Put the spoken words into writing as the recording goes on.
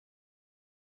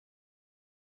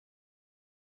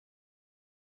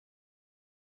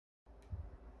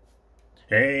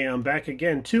Hey, I'm back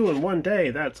again, 2 in 1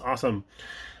 day. That's awesome.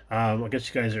 I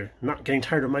guess you guys are not getting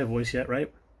tired of my voice yet,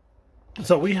 right?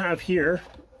 So we have here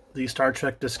the Star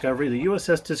Trek Discovery, the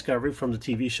U.S.S. Discovery from the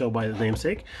TV show by the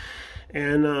namesake.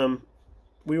 And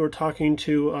we were talking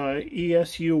to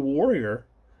ESU Warrior.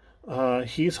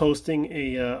 He's hosting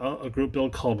a group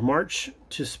build called March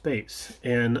to Space.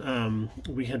 And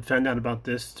we had found out about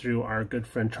this through our good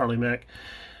friend Charlie Mack.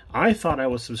 I thought I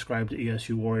was subscribed to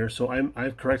ESU Warrior, so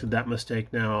I've corrected that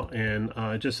mistake now, and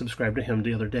I just subscribed to him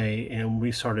the other day, and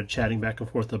we started chatting back and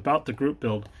forth about the group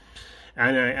build,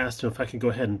 and I asked him if I could go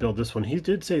ahead and build this one. He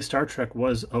did say Star Trek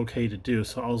was okay to do,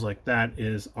 so I was like, that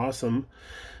is awesome.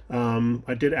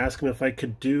 I did ask him if I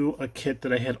could do a kit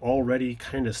that I had already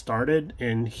kind of started,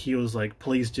 and he was like,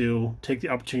 please do, take the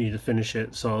opportunity to finish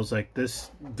it. So I was like,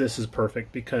 this is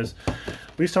perfect, because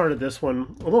we started this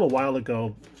one a little while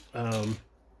ago,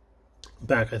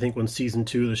 back I think when season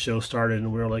 2 of the show started,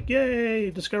 and we were like,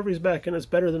 yay, Discovery's back and it's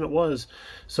better than it was.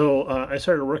 So I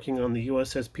started working on the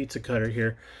U.S.S. pizza cutter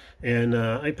here, and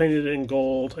I painted it in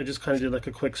gold. I just kind of did like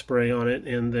a quick spray on it,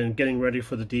 and then getting ready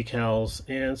for the decals.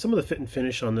 And some of the fit and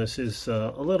finish on this is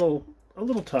a little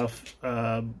tough,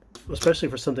 especially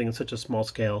for something in such a small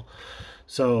scale.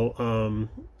 So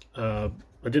I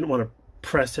didn't want to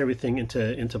press everything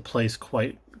into place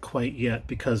quite yet,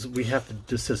 because we have to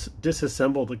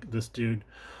disassemble this dude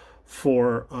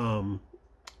for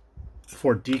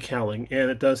decaling, and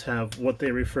it does have what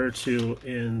they refer to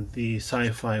in the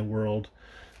sci-fi world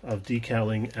of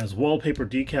decaling as wallpaper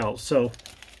decals. So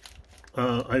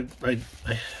I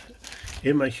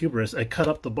in my hubris, I cut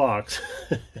up the box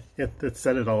and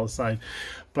set it all aside,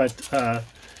 but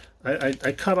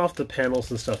I cut off the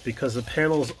panels and stuff, because the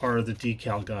panels are the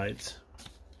decal guides.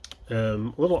 A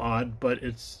little odd, but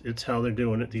it's how they're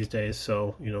doing it these days,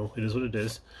 so you know, it is what it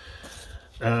is.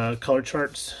 Color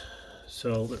charts,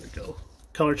 so there we go.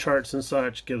 Color charts and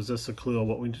such gives us a clue of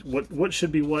what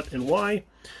should be what and why.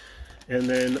 And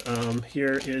then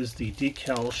here is the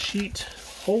decal sheet.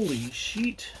 Holy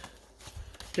sheet,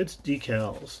 it's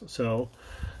decals. So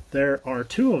there are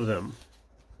 2 of them,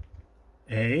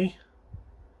 A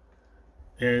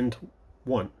and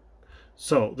 1.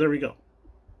 So there we go.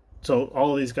 So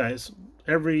all of these guys,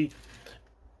 every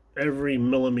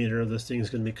millimeter of this thing is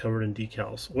going to be covered in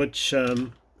decals, which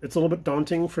it's a little bit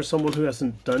daunting for someone who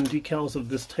hasn't done decals of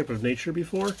this type of nature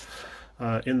before.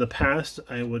 In the past,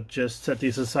 I would just set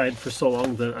these aside for so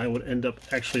long that I would end up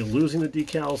actually losing the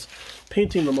decals,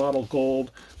 painting the model gold,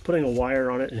 putting a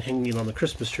wire on it, and hanging it on the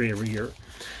Christmas tree every year.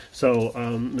 So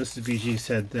Mrs. BG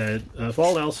said that if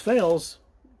all else fails,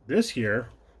 this year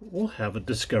we'll have a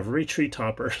Discovery tree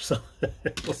topper. So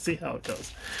we'll see how it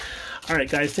goes. All right,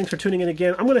 guys, thanks for tuning in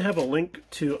again. I'm going to have a link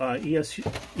to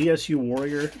ESU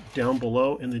Warrior down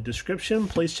below in the description.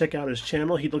 Please check out his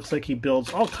channel. He looks like he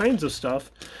builds all kinds of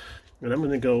stuff. And I'm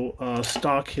going to go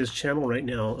stalk his channel right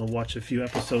now and watch a few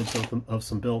episodes of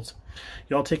some builds.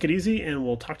 Y'all take it easy, and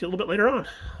we'll talk to you a little bit later on.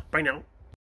 Bye now.